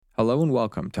Hello and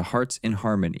welcome to Hearts in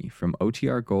Harmony from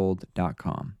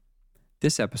OTRGold.com.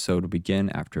 This episode will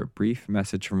begin after a brief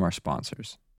message from our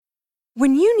sponsors.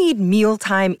 When you need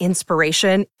mealtime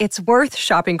inspiration, it's worth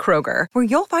shopping Kroger, where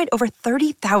you'll find over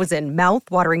 30,000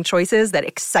 mouth-watering choices that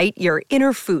excite your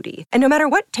inner foodie. And no matter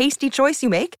what tasty choice you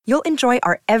make, you'll enjoy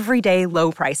our everyday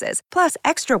low prices, plus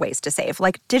extra ways to save,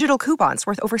 like digital coupons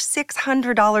worth over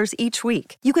 $600 each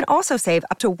week. You can also save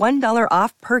up to $1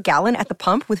 off per gallon at the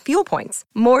pump with fuel points.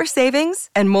 More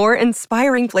savings and more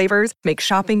inspiring flavors make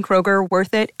shopping Kroger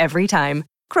worth it every time.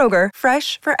 Kroger,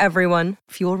 fresh for everyone.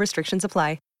 Fuel restrictions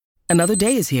apply. Another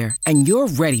day is here, and you're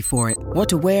ready for it. What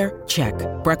to wear? Check.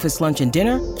 Breakfast, lunch, and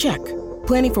dinner? Check.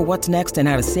 Planning for what's next and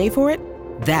how to save for it?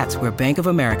 That's where Bank of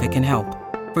America can help.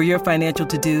 For your financial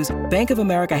to-dos, Bank of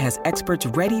America has experts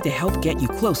ready to help get you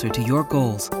closer to your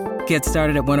goals. Get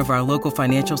started at one of our local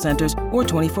financial centers or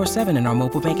 24/7 in our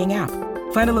mobile banking app.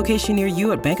 Find a location near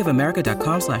you at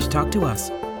bankofamerica.com/talktous.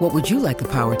 What would you like the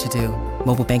power to do?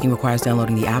 Mobile banking requires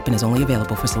downloading the app and is only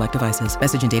available for select devices.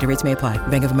 Message and data rates may apply.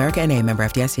 Bank of America N.A., member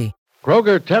FDIC.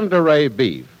 Kroger Tender-Ray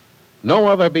Beef. No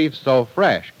other beef so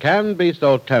fresh, can be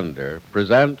so tender,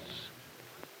 presents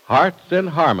Hearts in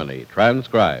Harmony,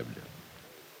 transcribed.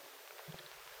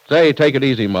 Say, take it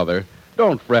easy, Mother.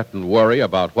 Don't fret and worry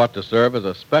about what to serve as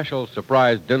a special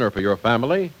surprise dinner for your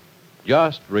family.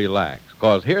 Just relax,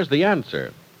 because here's the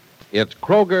answer. It's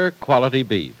Kroger quality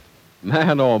beef.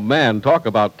 Man, oh man, talk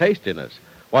about tastiness.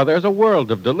 Why, there's a world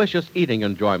of delicious eating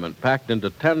enjoyment packed into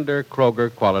tender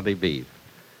Kroger quality beef.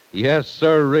 Yes,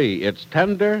 sirree, it's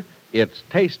tender, it's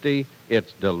tasty,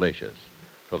 it's delicious.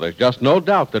 So there's just no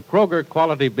doubt that Kroger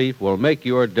quality beef will make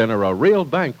your dinner a real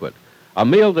banquet, a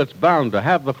meal that's bound to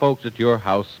have the folks at your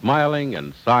house smiling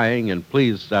and sighing in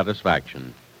pleased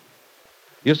satisfaction.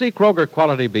 You see, Kroger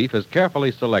quality beef is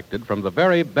carefully selected from the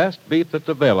very best beef that's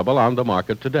available on the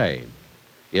market today.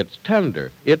 It's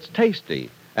tender, it's tasty,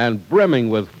 and brimming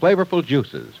with flavorful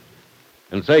juices.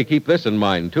 And say, keep this in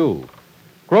mind, too.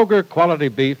 Kroger quality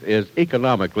beef is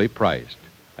economically priced.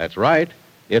 That's right,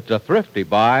 it's a thrifty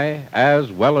buy as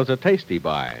well as a tasty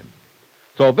buy.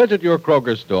 So visit your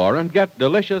Kroger store and get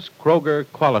delicious Kroger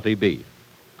quality beef.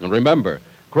 And remember,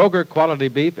 Kroger quality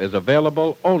beef is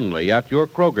available only at your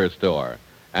Kroger store,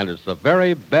 and it's the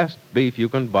very best beef you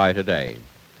can buy today.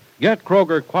 Get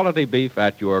Kroger quality beef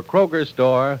at your Kroger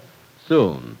store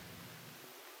soon.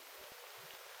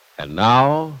 And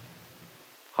now,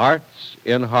 Hearts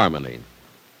in Harmony.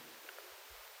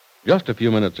 Just a few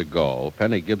minutes ago,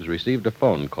 Penny Gibbs received a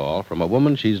phone call from a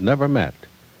woman she's never met,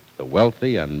 the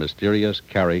wealthy and mysterious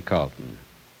Carrie Carlton.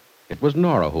 It was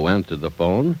Nora who answered the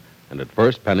phone, and at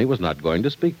first Penny was not going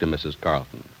to speak to Mrs.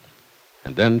 Carlton.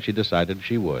 And then she decided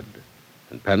she would.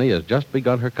 And Penny has just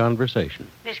begun her conversation.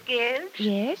 Miss Gibbs?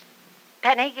 Yes?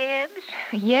 Penny Gibbs?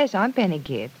 Yes, I'm Penny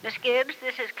Gibbs. Miss Gibbs,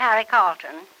 this is Carrie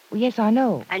Carlton. Well, yes, I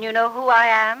know. And you know who I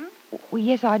am? Well,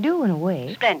 yes, I do, in a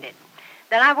way. Splendid.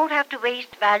 Then I won't have to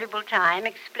waste valuable time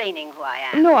explaining who I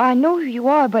am. No, I know who you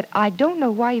are, but I don't know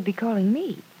why you'd be calling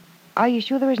me. Are you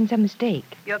sure there isn't some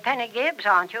mistake? You're Penny Gibbs,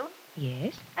 aren't you?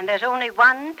 Yes. And there's only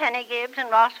one Penny Gibbs in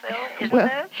Rossville, isn't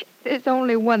there? There's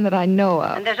only one that I know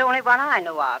of. And there's only one I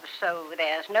know of, so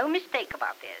there's no mistake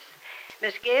about this.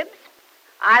 Miss Gibbs,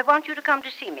 I want you to come to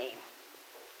see me.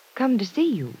 Come to see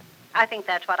you? I think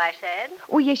that's what I said.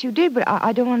 Oh, yes, you did, but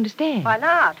I don't understand. Why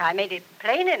not? I made it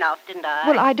plain enough, didn't I?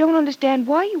 Well, I don't understand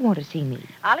why you want to see me.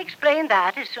 I'll explain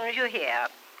that as soon as you're here.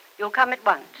 You'll come at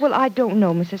once. Well, I don't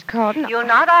know, Mrs. Carlton. You'll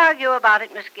not argue about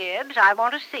it, Miss Gibbs. I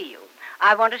want to see you.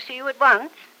 I want to see you at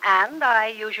once, and I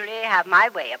usually have my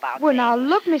way about Well, things. now,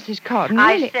 look, Mrs. Carlton,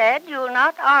 I really... said you'll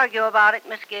not argue about it,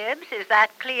 Miss Gibbs. Is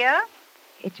that clear?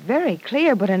 It's very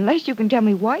clear, but unless you can tell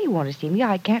me why you want to see me,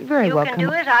 I can't very well You come... can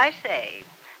do as I say.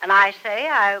 And I say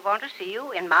I want to see you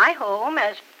in my home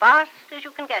as fast as you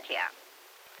can get here.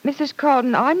 Mrs.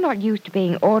 Carlton, I'm not used to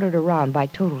being ordered around by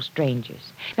total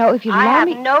strangers. Now, if you I allow have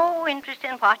me... no interest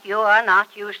in what you're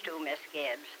not used to, Miss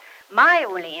Gibbs. My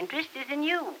only interest is in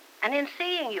you, and in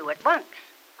seeing you at once.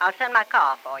 I'll send my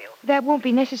car for you. That won't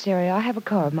be necessary. I have a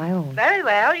car of my own. Very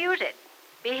well, use it.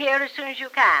 Be here as soon as you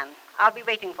can. I'll be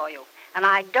waiting for you. And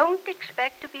I don't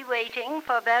expect to be waiting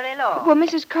for very long. Well,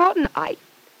 Mrs. Carlton,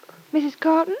 Mrs.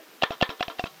 Carlton?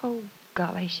 Oh,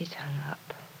 golly, she's hung up.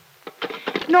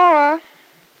 Nora?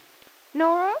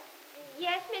 Nora?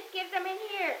 Yes, Miss Gibbs, I'm in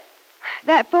here.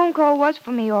 That phone call was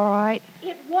for me, all right.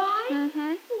 It was?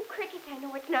 Mm-hmm. Oh, crickets, I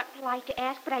know it's not polite to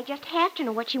ask, but I just have to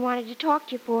know what she wanted to talk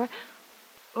to you for.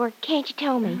 Or can't you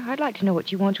tell me? I'd like to know what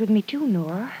she wants with me, too,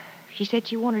 Nora. She said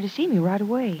she wanted to see me right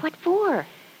away. What for?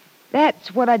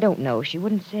 That's what I don't know. She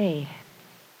wouldn't say.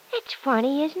 It's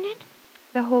funny, isn't it?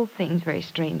 The whole thing's very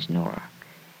strange, Nora.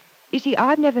 You see,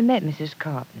 I've never met Mrs.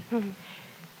 Carlton. Hmm.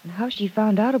 And how she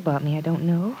found out about me, I don't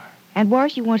know. And why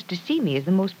she wants to see me is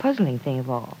the most puzzling thing of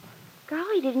all.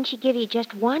 Golly, didn't she give you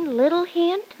just one little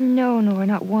hint? No, Nora,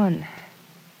 not one.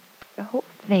 The whole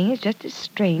thing is just as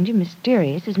strange and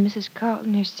mysterious as Mrs.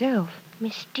 Carlton herself.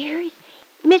 Mysterious?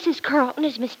 Mrs. Carlton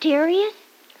is mysterious?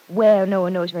 Well, no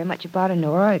one knows very much about her,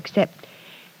 Nora, except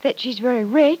that she's very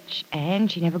rich,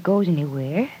 and she never goes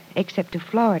anywhere, except to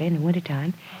Florida in the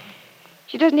wintertime.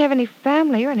 She doesn't have any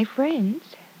family or any friends.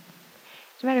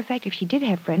 As a matter of fact, if she did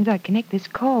have friends, I'd connect this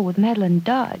call with Madeline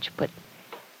Dodge, but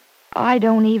I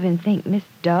don't even think Miss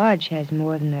Dodge has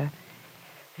more than a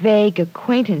vague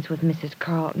acquaintance with Mrs.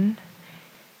 Carlton.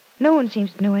 No one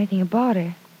seems to know anything about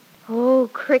her. Oh,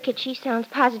 Cricket, she sounds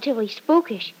positively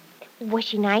spookish. Was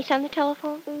she nice on the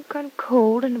telephone? Kind of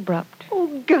cold and abrupt.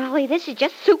 Oh, golly, this is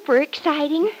just super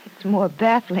exciting. It's more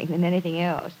baffling than anything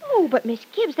else. Oh, but Miss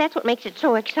Gibbs, that's what makes it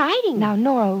so exciting. Now,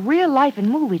 Nora, real life and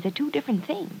movies are two different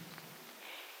things.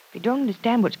 If you don't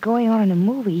understand what's going on in a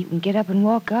movie, you can get up and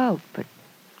walk out. But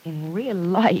in real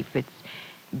life, it's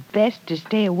best to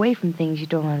stay away from things you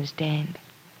don't understand.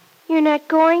 You're not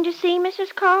going to see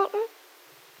Mrs. Carlton?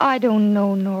 I don't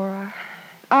know, Nora.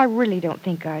 I really don't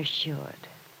think I should.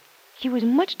 She was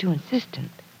much too insistent.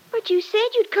 But you said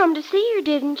you'd come to see her,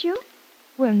 didn't you?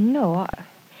 Well, no,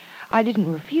 I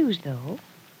didn't refuse, though.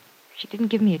 She didn't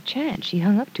give me a chance. She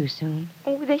hung up too soon.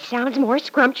 Oh, this sounds more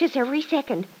scrumptious every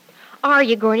second. Are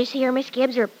you going to see her, Miss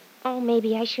Gibbs, or... Oh,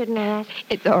 maybe I shouldn't ask.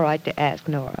 It's all right to ask,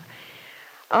 Nora.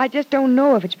 I just don't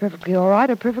know if it's perfectly all right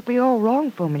or perfectly all wrong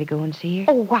for me to go and see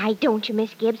her. Oh, why don't you,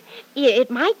 Miss Gibbs?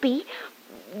 It might be...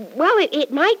 Well,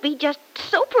 it might be just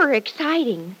super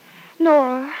exciting.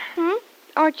 Nora,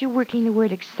 aren't you working the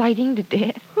word exciting to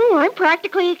death? Oh, I'm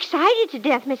practically excited to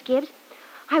death, Miss Gibbs.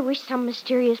 I wish some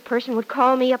mysterious person would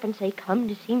call me up and say, come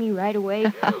to see me right away.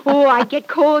 Oh, I'd get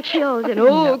cold chills. And,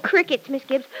 No. Crickets, Miss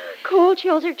Gibbs. Cold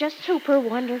chills are just super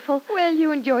wonderful. Well,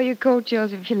 you enjoy your cold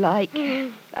chills if you like.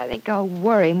 I think I'll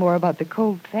worry more about the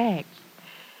cold facts.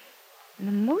 And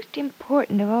the most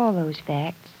important of all those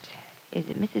facts is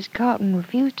that Mrs. Carlton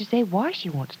refused to say why she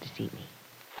wants to see me.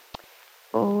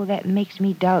 Oh, that makes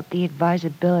me doubt the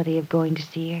advisability of going to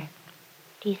see her.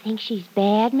 Do you think she's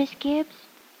bad, Miss Gibbs?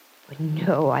 But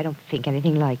no, I don't think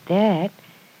anything like that.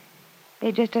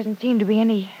 There just doesn't seem to be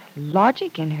any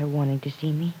logic in her wanting to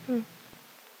see me. As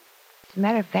a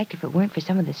matter of fact, if it weren't for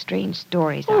some of the strange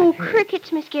stories I've heard...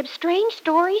 Crickets, Miss Gibbs. Strange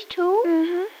stories,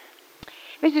 too?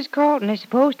 Mrs. Carlton is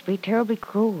supposed to be terribly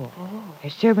cruel. Her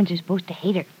servants are supposed to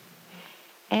hate her.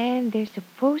 And there's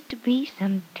supposed to be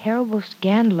some terrible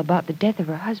scandal about the death of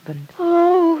her husband.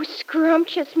 Oh,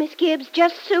 scrumptious, Miss Gibbs.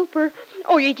 Just super.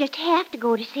 Oh, you just have to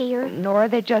go to see her. Nor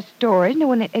they're just stories. No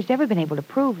one has ever been able to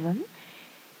prove them.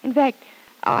 In fact,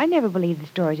 I never believed the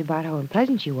stories about how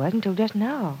unpleasant she was until just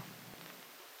now.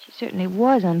 She certainly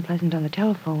was unpleasant on the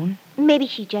telephone. Maybe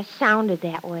she just sounded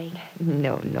that way.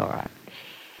 No, Nora.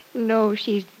 No,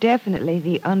 she's definitely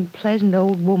the unpleasant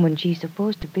old woman she's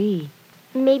supposed to be.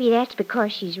 Maybe that's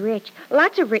because she's rich.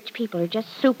 Lots of rich people are just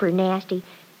super nasty.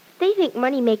 They think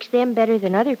money makes them better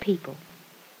than other people.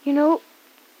 You know,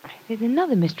 there's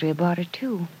another mystery about her,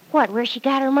 too. What, where she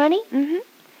got her money? It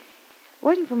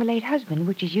wasn't from her late husband,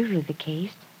 which is usually the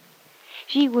case.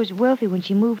 She was wealthy when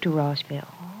she moved to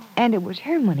Rossville. And it was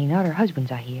her money, not her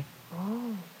husband's, I hear.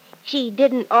 Oh. She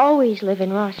didn't always live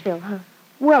in Rossville, huh?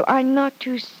 Well, I'm not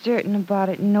too certain about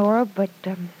it, Nora, but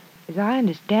as I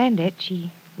understand it,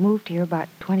 she moved here about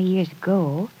 20 years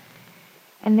ago,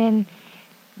 and then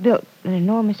built an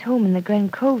enormous home in the Glen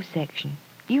Cove section.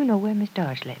 You know where Miss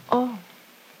Dodge lives. Oh.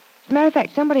 As a matter of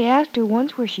fact, somebody asked her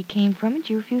once where she came from, and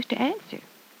she refused to answer.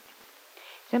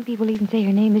 Some people even say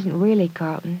her name isn't really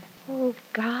Carlton. Oh,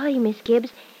 golly, Miss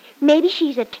Gibbs. Maybe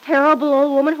she's a terrible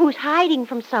old woman who's hiding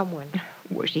from someone.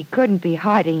 Well, she couldn't be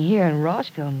hiding here in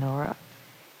Rossville, Nora.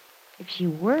 If she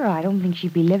were, I don't think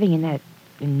she'd be living in that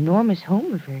enormous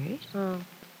home of hers.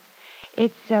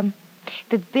 It's,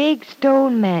 the big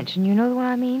stone mansion. You know the one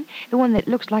I mean? The one that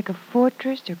looks like a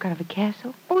fortress or kind of a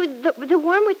castle? Oh, the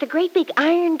one with the great big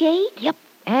iron gate? Yep.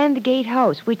 And the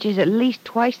gatehouse, which is at least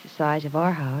twice the size of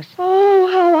our house.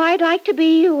 Oh, how I'd like to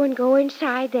be you and go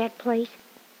inside that place.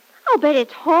 I'll bet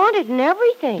it's haunted and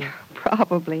everything.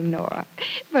 Probably, Nora.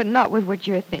 But not with what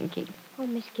you're thinking. Oh,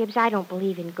 Miss Gibbs, I don't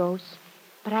believe in ghosts.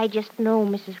 But I just know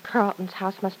Mrs. Carlton's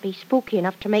house must be spooky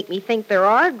enough to make me think there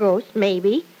are ghosts,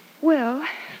 maybe. Well,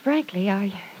 frankly,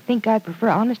 I think I prefer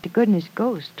honest-to-goodness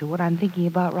ghosts to what I'm thinking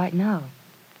about right now.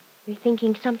 You're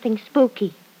thinking something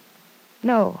spooky?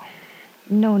 No,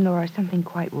 Nora, something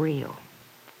quite real.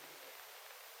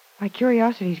 My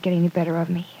curiosity's getting the better of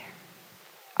me.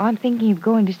 I'm thinking of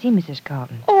going to see Mrs.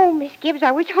 Carlton. Oh, Oh, Miss Gibbs,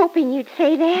 I was hoping you'd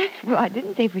say that. Well, I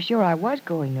didn't say for sure I was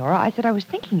going, Nora. I said I was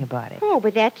thinking about it. Oh,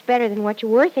 but that's better than what you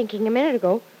were thinking a minute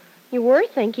ago. You were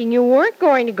thinking you weren't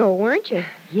going to go, weren't you?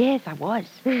 Yes, I was.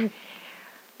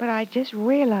 But I just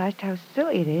realized how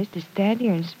silly it is to stand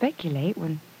here and speculate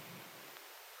when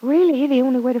really the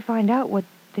only way to find out what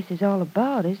this is all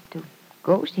about is to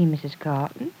go see Mrs.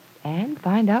 Carlton and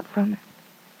find out from her.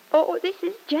 Oh, this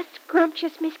is just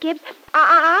scrumptious, Miss Gibbs.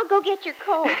 I'll go get your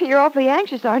coat. You're awfully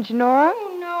anxious, aren't you, Nora?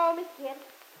 Oh, no, Miss Gibbs.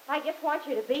 I just want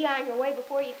you to be on your way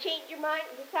before you change your mind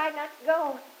and decide not to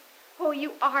go. Oh,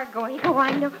 you are going to go,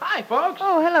 I know. Hi, folks.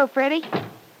 Oh, hello, Freddie.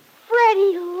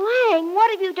 Freddie Lang,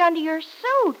 what have you done to your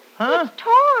suit? Huh? It's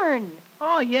torn.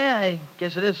 Oh, yeah, I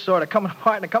guess it is sort of coming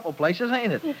apart in a couple places,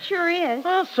 ain't it? It sure is.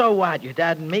 Well, so what? Your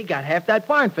dad and me got half that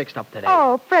barn fixed up today.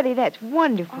 Oh, Freddie, that's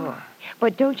wonderful.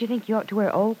 But don't you think you ought to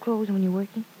wear old clothes when you're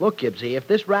working? Look, Gibbsy, if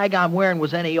this rag I'm wearing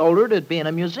was any older, it'd be in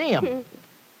a museum.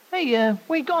 Hey,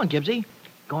 where you going, Gibbsy?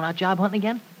 Going out job hunting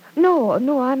again? No,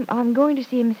 I'm going to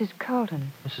see Mrs.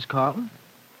 Carlton. Mrs. Carlton?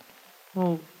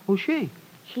 Well, who's she?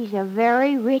 She's a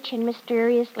very rich and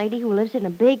mysterious lady who lives in a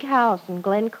big house in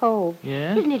Glen Cove.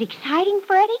 Yeah? Isn't it exciting,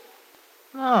 Freddie?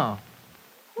 No.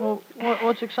 Well,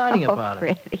 what's exciting about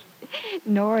it? Freddie.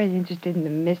 Nora's interested in the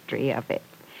mystery of it.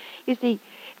 You see,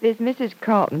 this Mrs.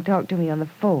 Carlton talked to me on the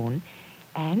phone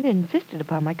and insisted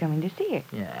upon my coming to see her.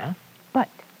 Yeah? But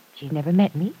she's never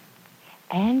met me,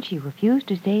 and she refused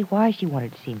to say why she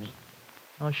wanted to see me.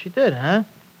 Oh, she did, huh?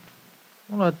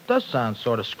 Well, it does sound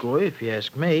sort of screwy, if you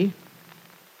ask me.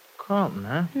 Carlton,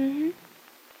 huh? Mm-hmm.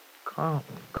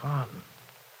 Carlton.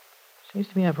 Seems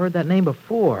to me I've heard that name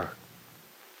before.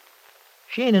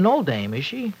 She ain't an old dame, is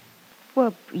she?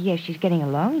 Well, yes, she's getting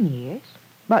along in years.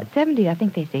 About 70, I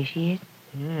think they say she is.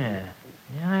 Yeah,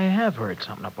 I have heard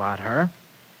something about her.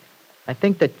 I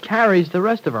think that Carrie's the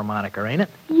rest of her moniker, ain't it?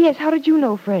 Yes, how did you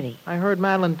know, Freddie? I heard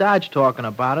Madeline Dodge talking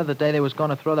about her the day they was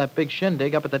going to throw that big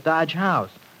shindig up at the Dodge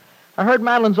house. I heard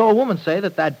Madeline's old woman say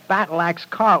that battle-axe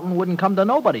Carlton wouldn't come to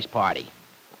nobody's party.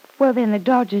 Well, then the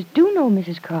Dodgers do know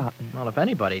Mrs. Carlton. Well, if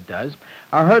anybody does.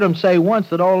 I heard him say once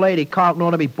that old lady Carlton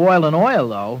ought to be boiling oil,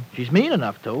 though. She's mean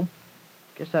enough to.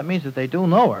 Guess that means that they do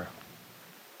know her.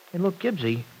 Hey, look,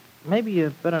 Gibbsy, maybe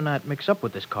you better not mix up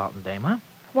with this Carlton dame, huh?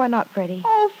 Why not, Freddie?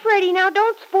 Oh, Freddie, now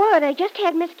don't spoil it. I just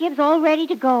had Miss Gibbs all ready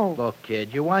to go. Look,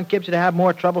 kid, you want Gibbsy to have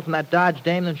more trouble from that Dodge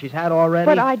dame than she's had already?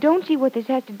 But I don't see what this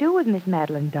has to do with Miss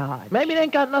Madeline Dodge. Maybe it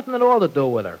ain't got nothing at all to do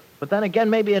with her. But then again,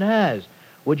 maybe it has.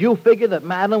 Would you figure that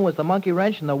Madeline was the monkey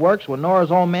wrench in the works when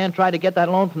Nora's old man tried to get that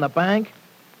loan from the bank?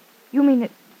 You mean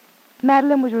that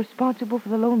Madeline was responsible for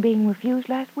the loan being refused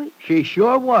last week? She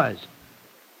sure was.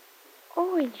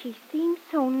 Oh, and she seems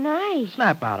so nice.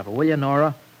 Snap out of her, will you,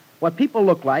 Nora? What people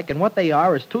look like and what they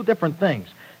are is two different things.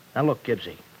 Now, look,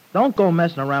 Gibbsy, don't go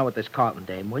messing around with this Carlton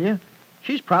dame, will you?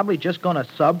 She's probably just going to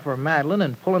sub for Madeline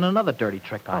and pulling another dirty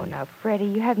trick on you. Now, Freddie,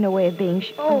 you have no way of being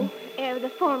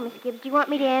The phone, Miss Gibbs. Do you want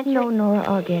me to answer No, it? Nora,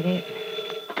 I'll get it.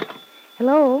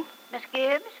 Hello? Miss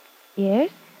Gibbs, Yes?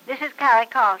 this is Carrie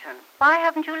Carlton. Why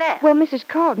haven't you left? Well, Mrs.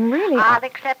 Carlton, really... I'll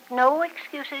accept no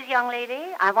excuses, young lady.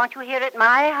 I want you here at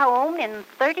my home in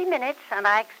 30 minutes, and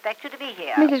I expect you to be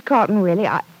here. Mrs. Carlton, really,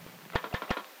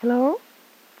 Hello?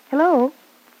 Hello?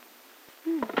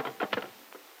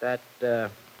 That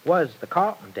was the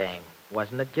Carlton dame,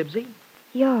 wasn't it, Gibbsy?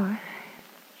 Yeah.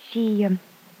 She,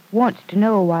 wants to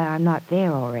know why I'm not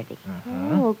there already.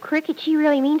 Oh, cricket, she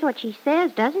really means what she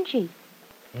says, doesn't she?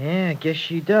 Yeah, I guess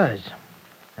she does.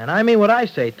 And I mean what I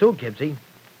say, too, Gibbsy.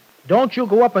 Don't you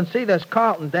go up and see this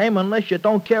Carlton dame unless you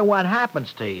don't care what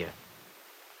happens to you.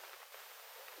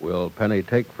 Will Penny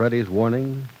take Freddie's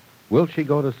warning? Will she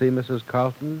go to see Mrs.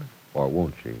 Carlton, or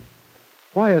won't she?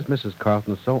 Why is Mrs.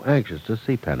 Carlton so anxious to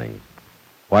see Penny?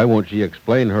 Why won't she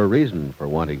explain her reason for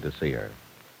wanting to see her?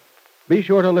 Be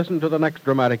sure to listen to the next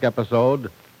dramatic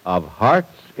episode of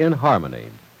Hearts in Harmony.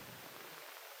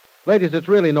 Ladies, it's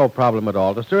really no problem at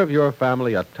all to serve your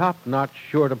family a top-notch,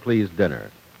 sure-to-please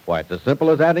dinner. Why, it's as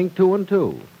simple as adding 2 and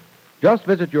 2. Just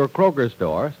visit your Kroger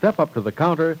store, step up to the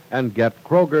counter, and get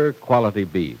Kroger quality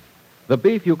beef. The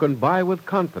beef you can buy with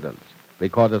confidence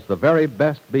because it's the very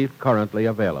best beef currently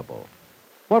available.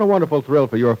 What a wonderful thrill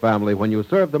for your family when you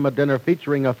serve them a dinner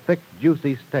featuring a thick,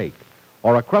 juicy steak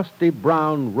or a crusty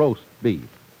brown roast beef.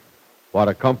 What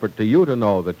a comfort to you to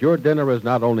know that your dinner is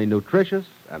not only nutritious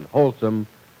and wholesome,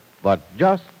 but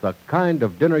just the kind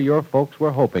of dinner your folks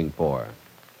were hoping for.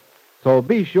 So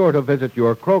be sure to visit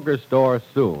your Kroger store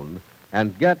soon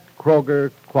and get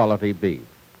Kroger quality beef.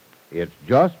 It's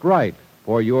just right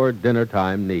for your dinner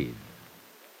time needs.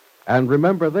 And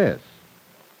remember this,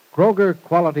 Kroger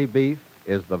quality beef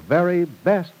is the very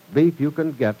best beef you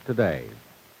can get today.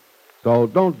 So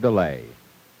don't delay.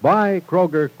 Buy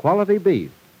Kroger quality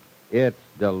beef. It's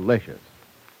delicious.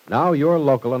 Now your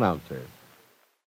local announcer.